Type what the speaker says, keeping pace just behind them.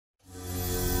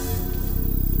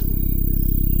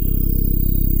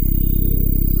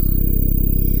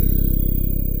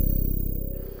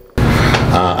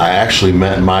actually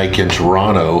met Mike in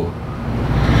Toronto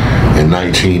in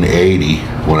 1980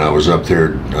 when I was up there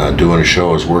doing a show.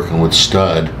 I was working with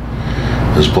Stud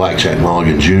as Blackjack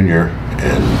Mulligan Jr.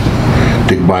 and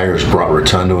Dick Byers brought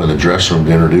Rotundo in the dressing room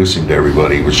to introduce him to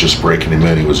everybody. He was just breaking him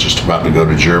in. He was just about to go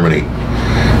to Germany,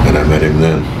 and I met him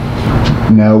then.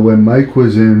 Now, when Mike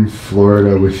was in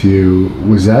Florida with you,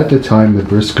 was that the time the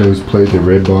Briscoes played the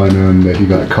rib on him that he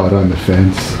got caught on the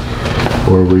fence?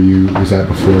 Or was that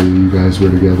before you guys were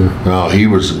together? No,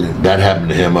 that happened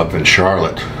to him up in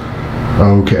Charlotte.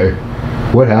 Oh, okay.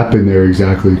 What happened there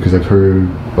exactly? Because I've heard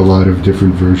a lot of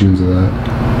different versions of that.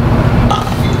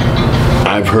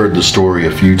 I've heard the story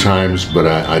a few times, but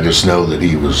I just know that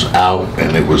he was out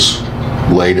and it was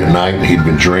late at night and he'd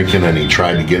been drinking and he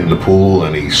tried to get in the pool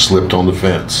and he slipped on the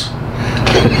fence.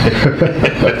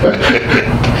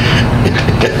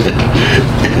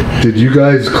 Did you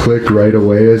guys click right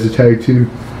away as a tag team?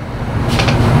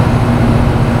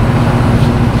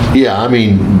 Yeah, I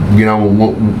mean, you know,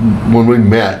 when we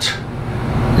met,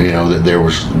 you know,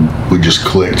 we just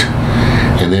clicked.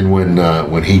 And then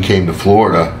when he came to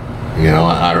Florida, you know,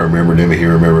 I remembered him and he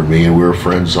remembered me, and we were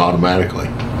friends automatically.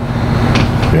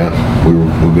 Yeah,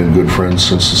 we've been good friends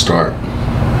since the start.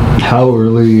 How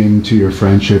early into your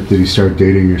friendship did he start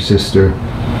dating your sister?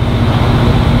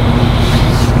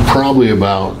 Probably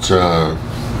about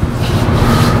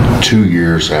 2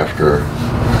 years after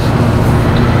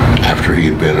he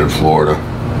had been in Florida.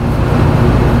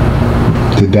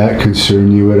 Did that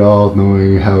concern you at all,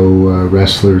 knowing how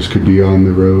wrestlers could be on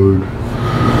the road?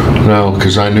 No,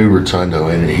 because I knew Rotundo,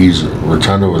 and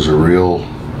Rotundo was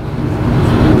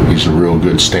he's a real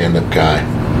good stand-up guy.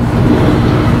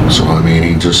 So I mean,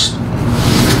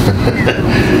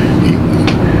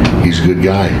 he's a good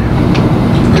guy.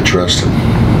 I trust him.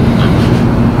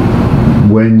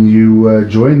 When you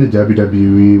joined the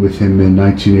WWE with him in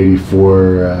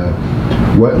 1984,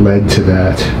 what led to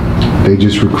that? They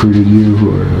just recruited you,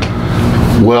 or?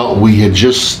 Well, we had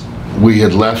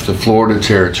left the Florida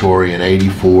territory in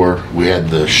 '84. We had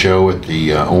the show at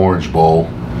the Orange Bowl,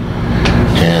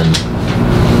 and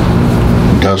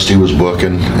Dusty was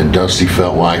booking, and Dusty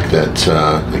felt like that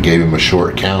they gave him a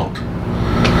short count.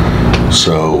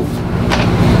 So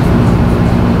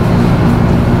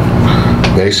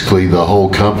basically the whole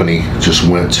company just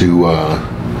went to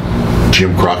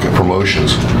Jim Crockett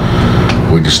Promotions.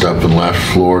 We just up and left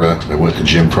Florida and went to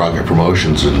Jim Crockett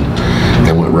Promotions and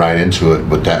went right into it.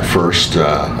 But that first,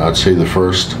 I'd say the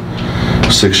first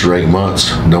 6 or 8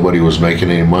 months, nobody was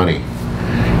making any money.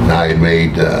 And I had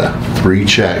made 3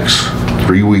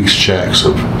 weeks checks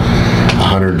of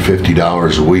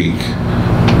 $150 a week.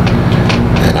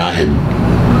 And I had,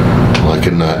 like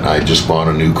a nut, I just bought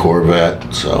a new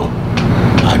Corvette, so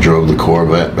I drove the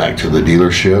Corvette back to the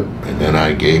dealership, and then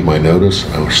I gave my notice.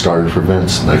 I started for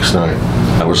Vince the next night.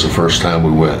 That was the first time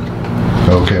we went.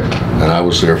 Okay. And I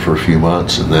was there for a few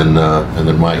months, and then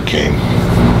Mike came.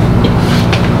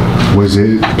 Was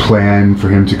it planned for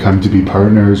him to come to be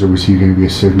partners, or was he going to be a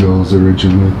Signals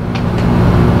originally?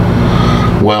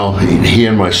 Well, he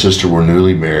and my sister were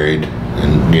newly married,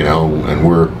 and you know, and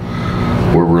we're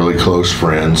really close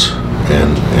friends.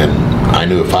 And I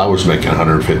knew if I was making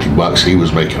 $150, he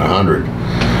was making $100.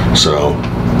 So,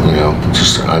 you know,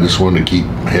 I just wanted to keep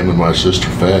him and my sister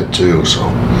fed too. So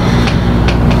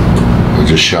I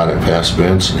just shot it past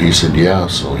Vince, and he said, yeah.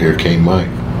 So here came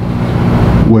Mike.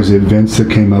 Was it Vince that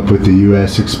came up with the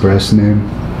USExpress name?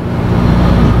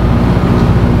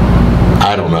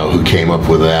 I don't know who came up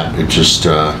with that. It just,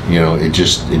 you know, it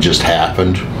just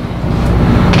happened.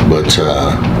 But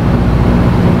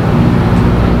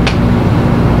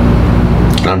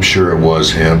I'm sure it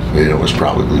was him, and it was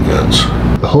probably Vince.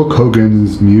 Hulk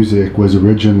Hogan's music was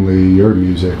originally your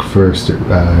music first.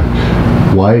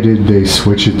 Why did they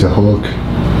switch it to Hulk?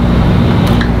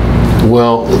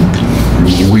 Well,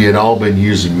 we had all been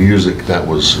using music that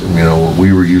was, you know,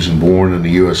 we were using Born in the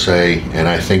USA, and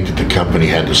I think that the company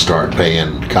had to start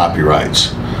paying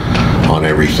copyrights on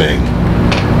everything.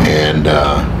 And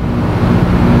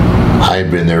I had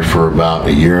been there for about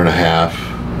 1.5 years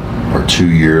or 2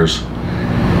 years.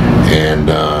 And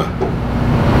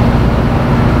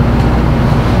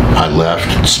I left.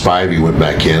 Spivey went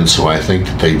back in, so I think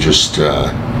that they just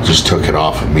took it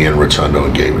off of me and Rotundo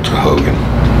and gave it to Hogan,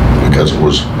 because it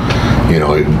was, you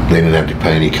know, they didn't have to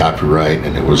pay any copyright,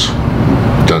 and it was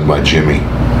done by Jimmy.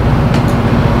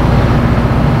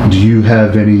 Do you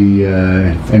have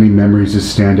any memories that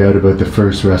stand out about the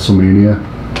first WrestleMania?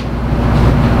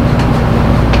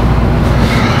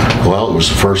 Well, it was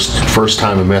the first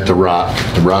time I met The Rock.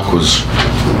 The Rock was,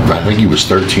 I think he was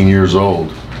 13 years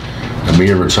old. and me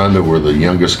and Rotunda were the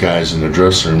youngest guys in the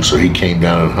dressing room, so he came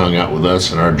down and hung out with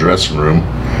us in our dressing room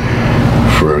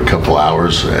for a couple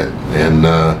hours, and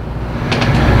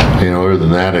other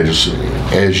than that, I just,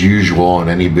 as usual on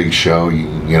any big show,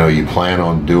 you plan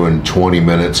on doing 20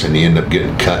 minutes and you end up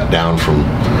getting cut down from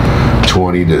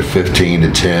 20 to 15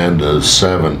 to 10 to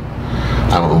 7.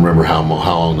 I don't remember how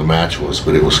long the match was,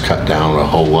 but it was cut down a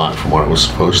whole lot from what it was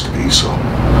supposed to be, so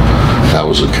that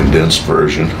was a condensed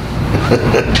version.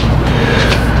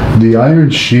 The Iron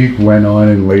Sheik went on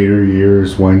in later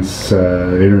years, once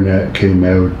internet came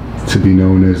out, to be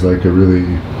known as like a really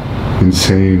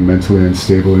insane, mentally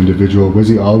unstable individual. Was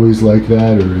he always like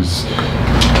that, or is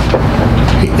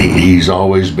he's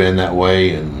always been that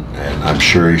way, and I'm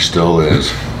sure he still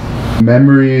is.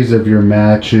 Memories of your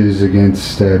matches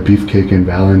against Beefcake and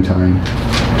Valentine?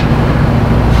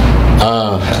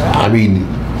 I mean,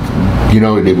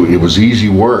 it was easy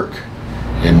work,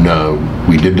 and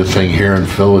we did the thing here in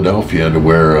Philadelphia to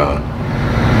where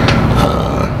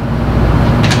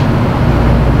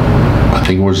I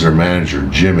think it was their manager,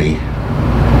 Jimmy.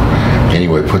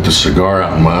 Anyway, put the cigar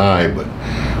out in my eye,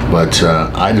 but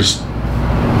I just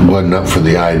wasn't up for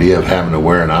the idea of having to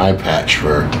wear an eye patch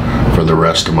for the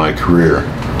rest of my career.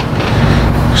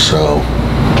 So,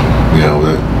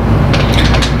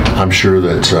 I'm sure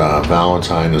that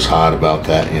Valentine is hot about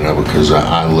that, because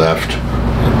I left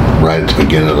right at the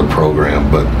beginning of the program,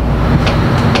 but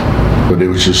it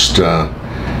was just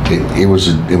it was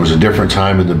a different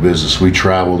time in the business. We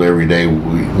traveled every day.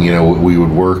 We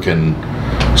would work in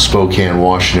Spokane,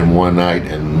 Washington one night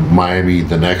and Miami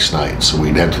the next night, so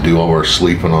we'd have to do all our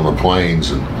sleeping on the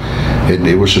planes, and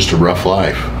it was just a rough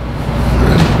life.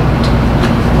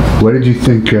 What did you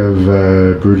think of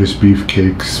Brutus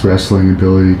Beefcake's wrestling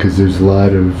ability? Because there's a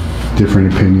lot of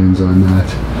different opinions on that.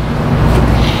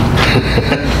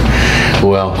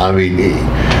 Well, I mean,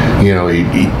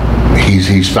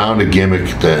 he's found a gimmick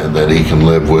that he can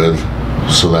live with,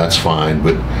 so that's fine.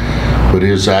 But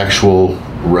his actual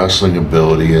wrestling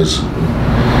ability is,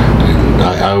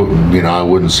 I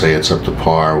wouldn't say it's up to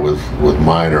par with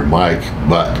mine or Mike,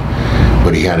 but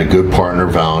he had a good partner,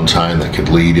 Valentine, that could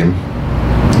lead him.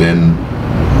 And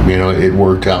it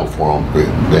worked out for them.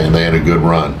 They had a good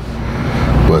run,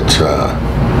 but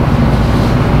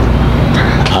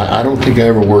I don't think I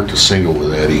ever worked a single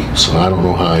with Eddie, so I don't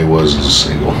know how he was as a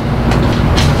single.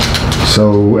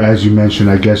 So, as you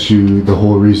mentioned, I guess the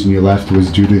whole reason you left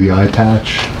was due to the eye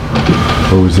patch,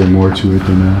 or was there more to it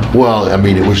than that? Well, I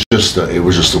mean, it was just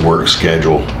a work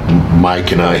schedule.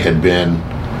 Mike and I had been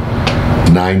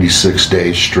 96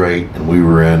 days straight, and we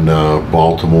were in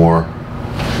Baltimore.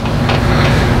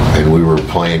 And we were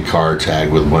playing car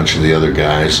tag with a bunch of the other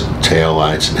guys, and tail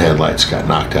lights and headlights got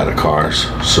knocked out of cars.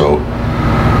 So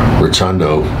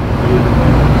Rotundo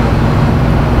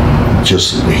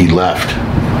he left.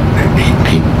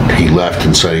 He left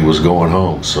and said he was going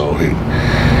home. So he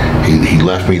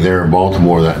left me there in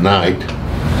Baltimore that night.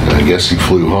 And I guess he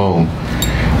flew home,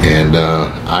 and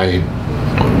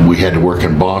we had to work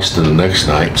in Boston the next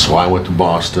night. So I went to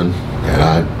Boston, and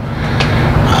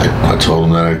I told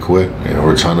him that I quit.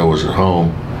 Rotundo was at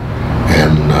home,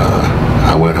 and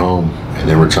I went home, and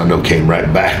then Rotundo came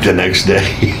right back the next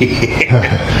day.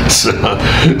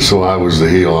 so I was the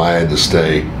heel. I had to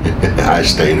stay. I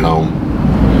stayed home.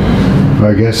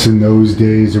 I guess in those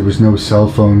days there was no cell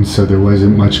phones, so there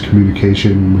wasn't much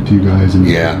communication with you guys.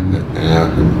 Yeah,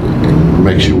 it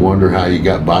makes you wonder how you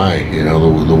got by.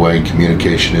 The way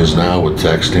communication is now with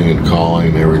texting and calling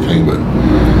and everything, but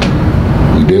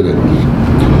we did it.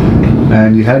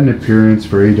 And you had an appearance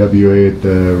for AWA at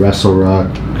the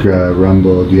WrestleRock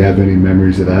Rumble. Do you have any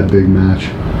memories of that big match?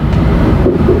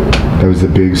 That was the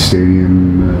big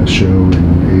stadium show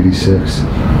in '86.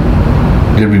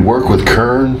 Did we work with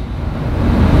Kern?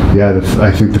 Yeah,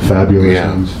 I think the Fabulous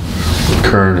ones. With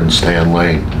Kern and Stan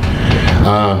Lane.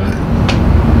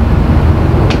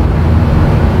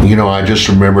 I just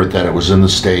remembered that it was in the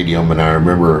stadium, and I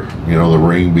remember, the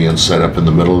ring being set up in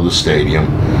the middle of the stadium.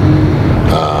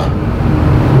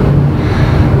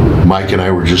 Mike and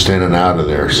I were just in and out of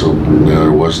there, so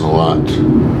there wasn't a lot.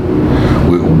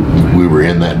 We were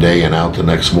in that day and out the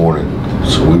next morning,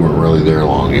 so we weren't really there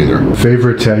long either.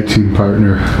 Favorite tag team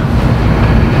partner?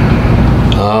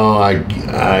 Oh,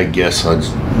 I guess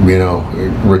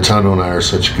Rotundo and I are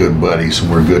such good buddies, and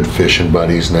we're good fishing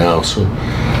buddies now. So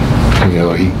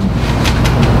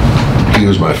he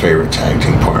was my favorite tag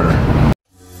team partner.